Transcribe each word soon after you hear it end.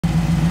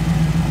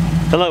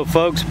Hello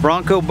folks,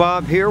 Bronco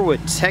Bob here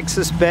with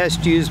Texas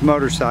Best Used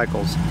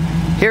Motorcycles.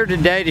 Here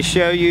today to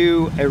show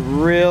you a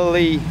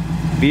really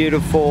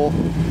beautiful,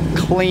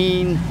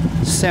 clean,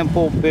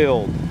 simple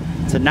build.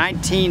 It's a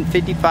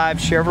 1955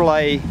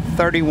 Chevrolet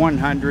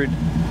 3100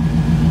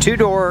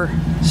 two-door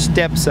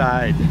step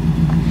side.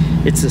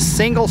 It's a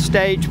single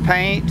stage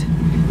paint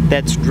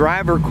that's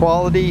driver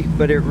quality,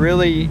 but it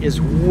really is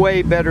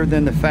way better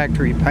than the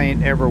factory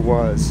paint ever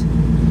was.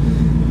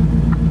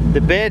 The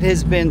bed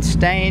has been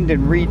stained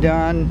and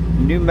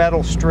redone, new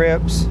metal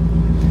strips.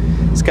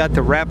 It's got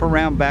the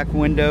wraparound back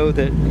window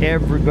that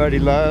everybody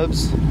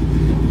loves,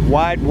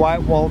 wide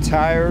white wall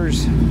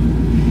tires,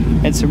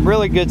 and some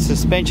really good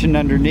suspension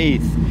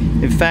underneath.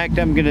 In fact,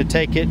 I'm going to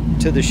take it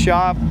to the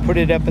shop, put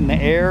it up in the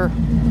air,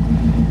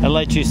 and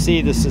let you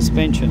see the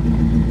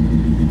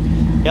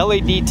suspension.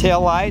 LED tail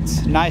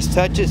lights, nice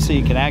touches so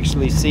you can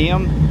actually see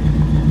them.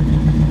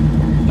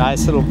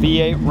 Nice little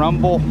V8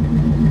 rumble.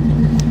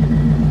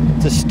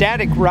 It's a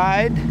static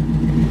ride,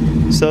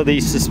 so the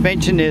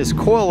suspension is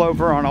coil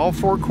over on all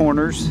four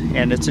corners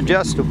and it's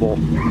adjustable,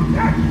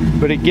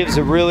 but it gives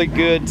a really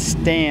good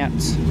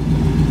stance.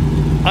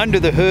 Under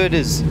the hood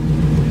is,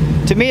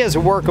 to me, is a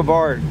work of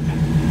art.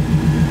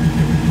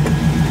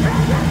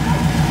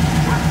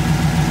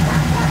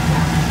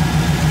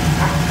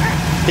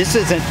 This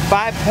is a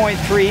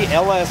 5.3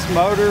 LS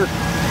motor,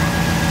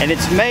 and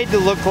it's made to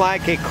look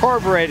like a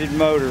carbureted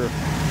motor,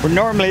 where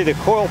normally the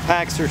coil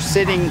packs are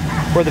sitting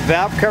where the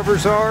valve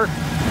covers are.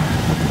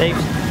 They've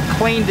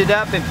cleaned it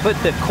up and put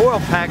the coil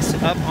packs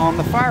up on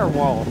the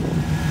firewall,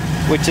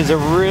 which is a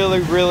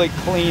really, really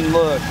clean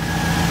look.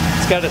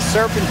 It's got a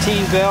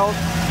serpentine belt.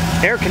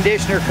 Air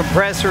conditioner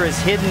compressor is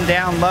hidden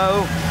down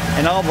low,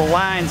 and all the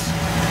lines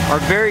are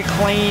very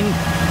clean,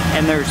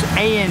 and there's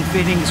AN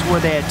fittings where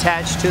they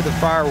attach to the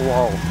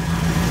firewall.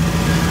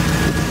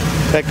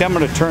 In fact, I'm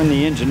going to turn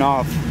the engine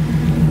off.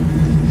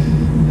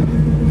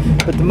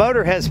 But the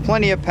motor has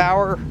plenty of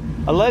power.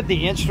 I love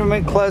the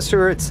instrument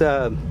cluster. It's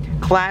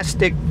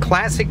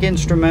classic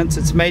instruments.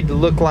 It's made to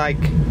look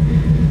like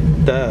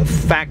the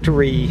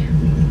factory,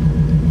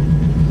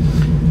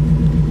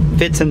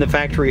 fits in the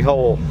factory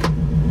hole.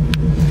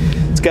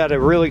 It's got a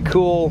really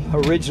cool,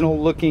 original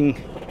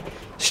looking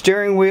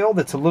steering wheel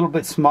that's a little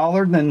bit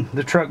smaller than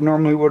the truck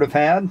normally would have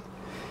had.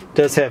 It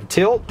does have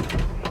tilt.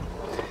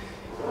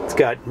 It's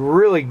got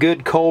really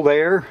good cold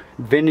air,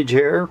 vintage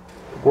air.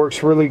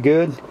 Works really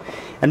good.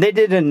 And they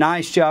did a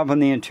nice job on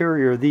the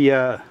interior.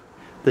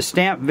 The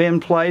stamp VIN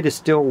plate is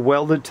still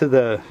welded to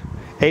the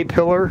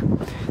A-pillar.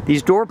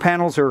 These door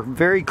panels are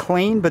very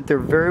clean, but they're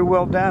very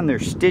well done.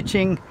 There's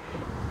stitching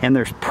and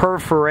there's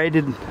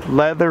perforated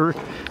leather,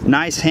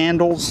 nice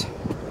handles,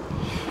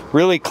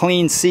 really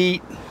clean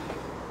seat.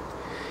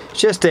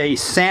 It's just a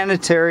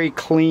sanitary,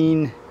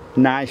 clean,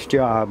 nice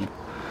job.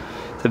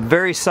 It's a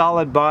very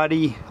solid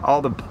body.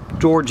 All the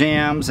door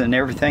jambs and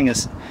everything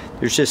is,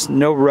 there's just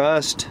no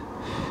rust,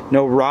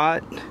 no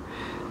rot.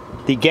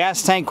 The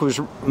gas tank was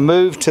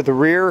moved to the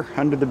rear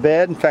under the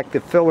bed. In fact,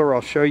 the filler,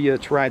 I'll show you,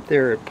 it's right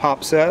there. It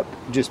pops up.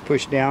 You just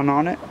push down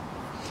on it.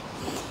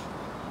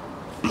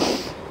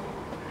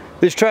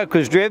 This truck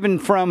was driven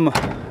from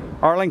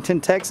Arlington,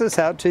 Texas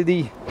out to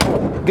the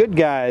Good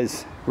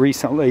Guys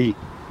recently.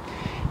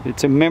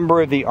 It's a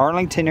member of the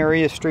Arlington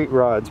area street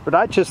rods, but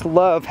I just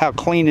love how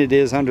clean it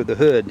is under the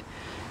hood.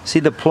 See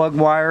the plug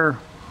wire,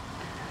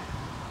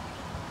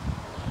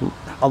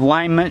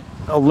 alignment,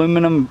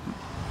 aluminum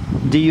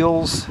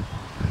deals.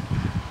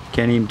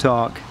 Can't even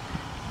talk.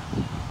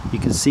 You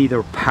can see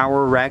the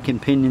power rack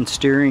and pinion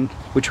steering,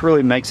 which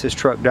really makes this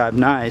truck drive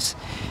nice.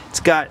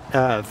 It's got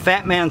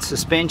Fat Man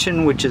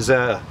suspension, which is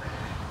a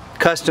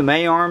custom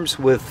A-arms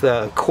with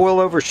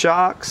coil-over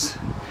shocks,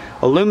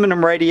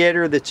 aluminum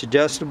radiator that's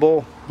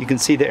adjustable. You can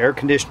see the air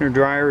conditioner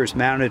dryer is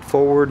mounted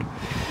forward.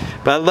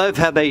 But I love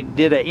how they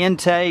did an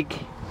intake,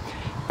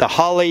 the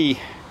Holley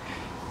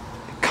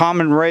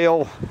common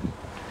rail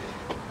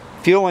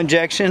fuel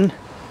injection.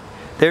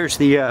 There's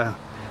the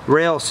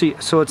rail,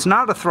 so it's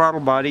not a throttle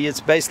body,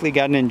 it's basically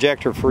got an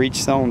injector for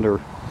each cylinder.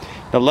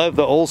 I love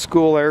the old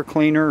school air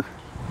cleaner.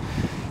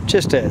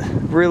 Just a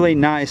really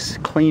nice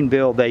clean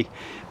build. They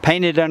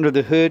painted under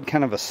the hood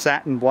kind of a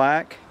satin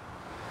black.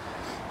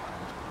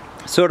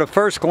 So at a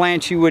first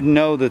glance you wouldn't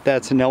know that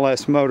that's an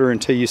LS motor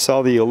until you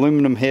saw the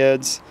aluminum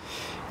heads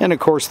and of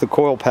course the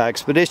coil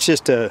packs, but it's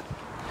just a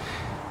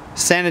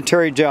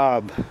sanitary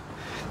job.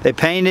 They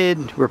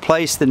painted,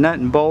 replaced the nut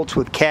and bolts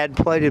with CAD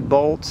plated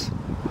bolts.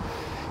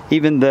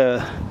 Even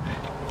the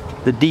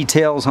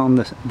details on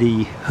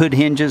the hood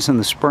hinges and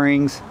the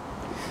springs.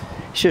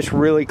 It's just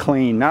really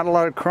clean. Not a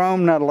lot of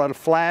chrome, not a lot of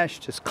flash,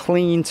 just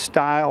clean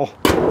style,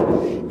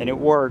 and it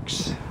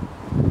works.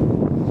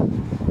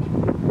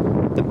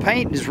 The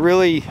paint is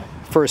really,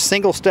 for a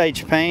single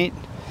stage paint,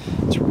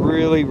 it's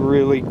really,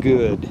 really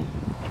good.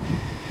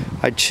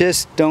 I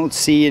just don't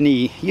see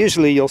any,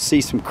 usually you'll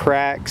see some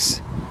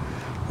cracks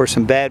or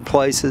some bad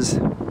places.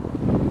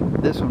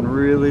 This one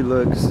really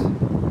looks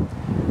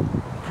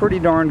pretty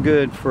darn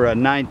good for a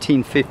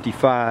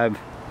 1955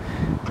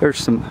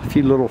 There's a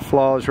few little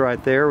flaws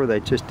right there where they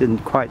just didn't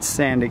quite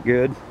sand it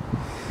good.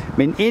 I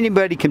mean,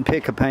 anybody can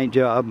pick a paint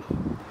job,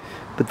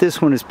 but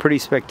this one is pretty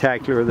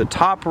spectacular. The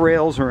top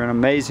rails are in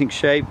amazing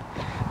shape.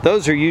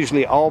 Those are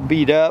usually all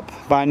beat up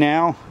by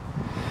now.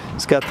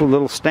 It's got the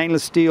little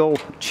stainless steel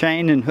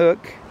chain and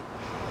hook.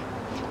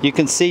 You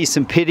can see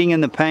some pitting in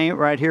the paint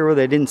right here where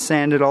they didn't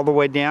sand it all the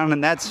way down,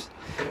 and that's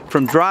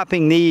from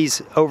dropping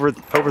these over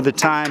the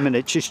time, and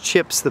it just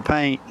chips the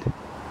paint.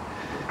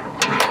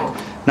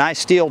 Nice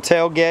steel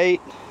tailgate.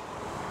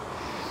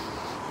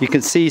 You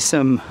can see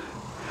some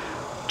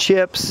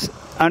chips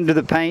under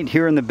the paint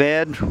here in the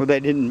bed where they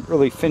didn't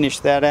really finish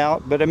that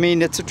out, but I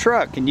mean, it's a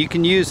truck and you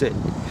can use it.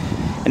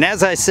 And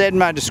as I said in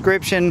my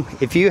description,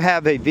 if you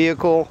have a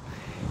vehicle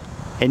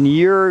and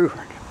you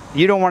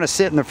don't want to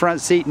sit in the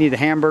front seat and eat a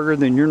hamburger,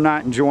 then you're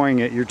not enjoying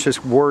it, you're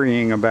just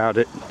worrying about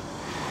it.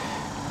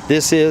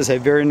 This is a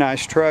very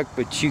nice truck,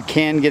 but you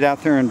can get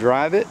out there and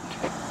drive it,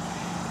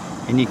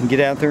 and you can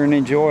get out there and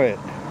enjoy it.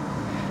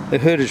 The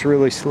hood is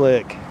really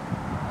slick.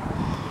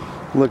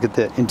 Look at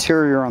the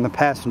interior on the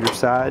passenger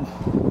side.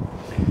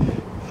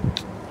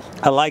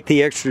 I like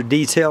the extra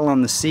detail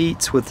on the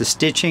seats with the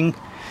stitching.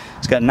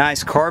 It's got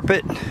nice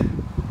carpet.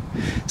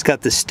 It's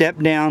got the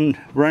step-down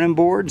running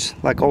boards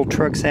like old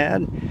trucks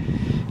had.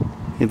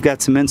 You've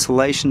got some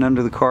insulation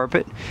under the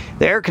carpet.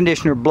 The air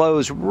conditioner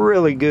blows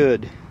really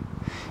good.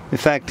 In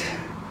fact,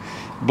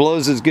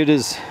 blows as good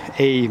as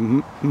a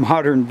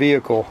modern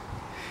vehicle.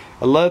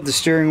 I love the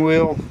steering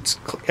wheel. It's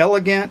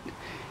elegant,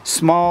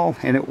 small,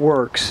 and it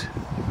works.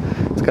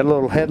 It's got a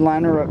little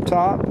headliner up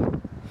top,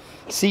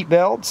 seat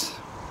belts,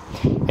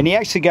 and you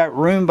actually got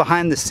room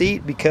behind the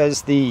seat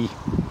because the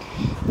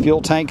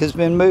fuel tank has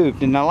been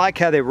moved. And I like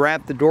how they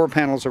wrap the door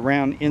panels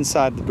around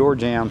inside the door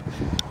jamb.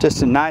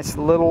 Just a nice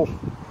little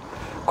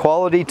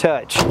quality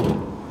touch.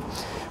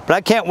 But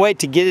I can't wait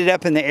to get it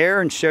up in the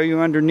air and show you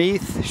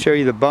underneath, show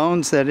you the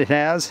bones that it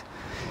has.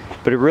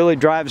 But it really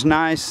drives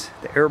nice,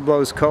 the air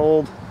blows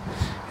cold,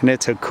 and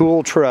it's a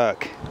cool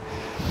truck.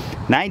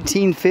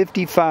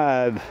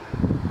 1955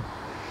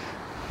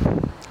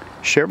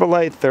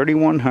 Chevrolet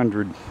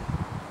 3100.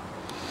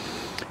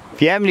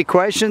 If you have any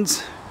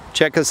questions,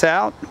 check us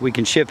out. We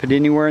can ship it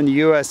anywhere in the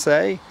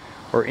USA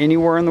or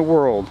anywhere in the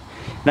world.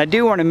 And I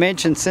do want to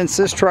mention, since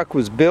this truck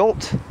was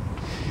built,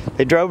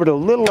 they drove it a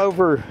little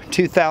over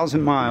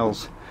 2,000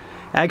 miles.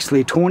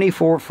 Actually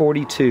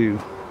 2442.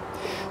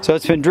 So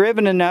it's been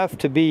driven enough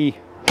to be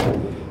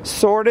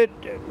sorted.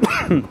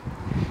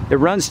 It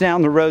runs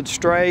down the road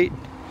straight.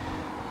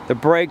 The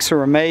brakes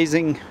are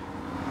amazing.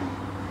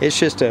 It's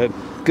just a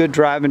good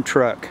driving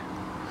truck.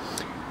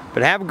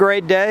 But have a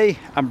great day.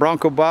 I'm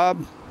Bronco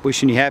Bob,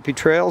 wishing you happy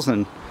trails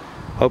and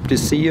hope to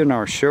see you in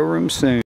our showroom soon.